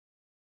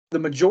The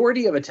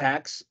majority of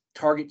attacks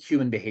target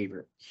human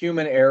behavior,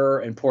 human error,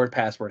 and poor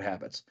password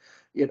habits.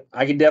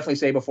 I can definitely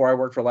say before I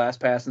worked for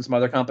LastPass and some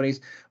other companies,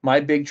 my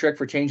big trick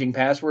for changing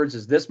passwords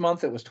is this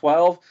month it was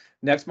 12,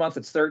 next month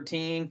it's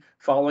 13,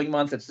 following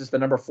month it's just the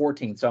number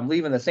 14. So I'm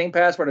leaving the same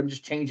password, I'm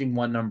just changing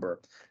one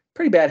number.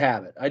 Pretty bad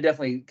habit. I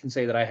definitely can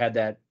say that I had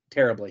that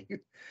terribly.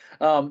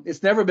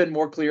 It's never been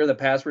more clear that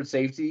password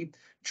safety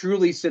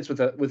truly sits with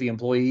the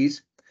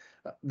employees.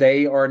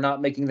 They are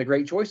not making the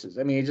great choices.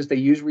 I mean, it's just they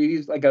use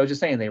reuse, like I was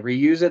just saying, they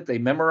reuse it, they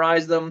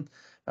memorize them,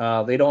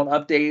 they don't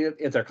update it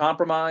if they're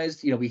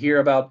compromised. We hear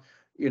about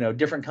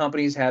different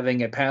companies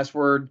having a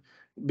password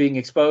being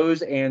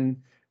exposed, and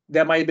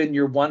that might have been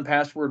your one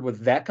password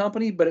with that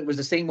company, but it was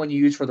the same one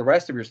you use for the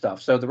rest of your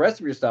stuff. So the rest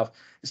of your stuff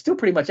is still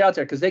pretty much out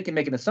there because they can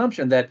make an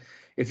assumption that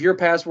if your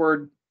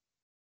password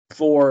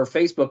for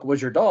Facebook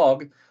was your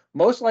dog,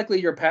 most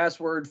likely your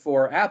password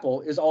for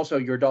Apple is also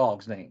your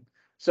dog's name.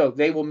 So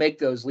they will make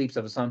those leaps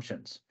of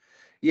assumptions.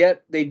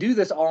 Yet they do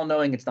this all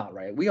knowing it's not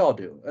right. We all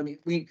do. I mean,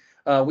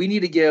 we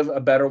need to give a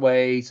better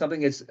way,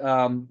 something that's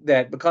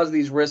that because of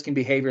these risks and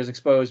behaviors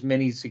expose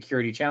many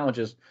security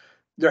challenges.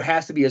 There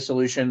has to be a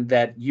solution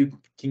that you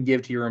can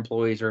give to your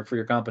employees or for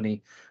your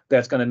company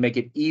that's going to make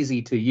it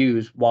easy to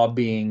use while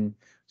being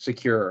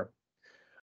secure.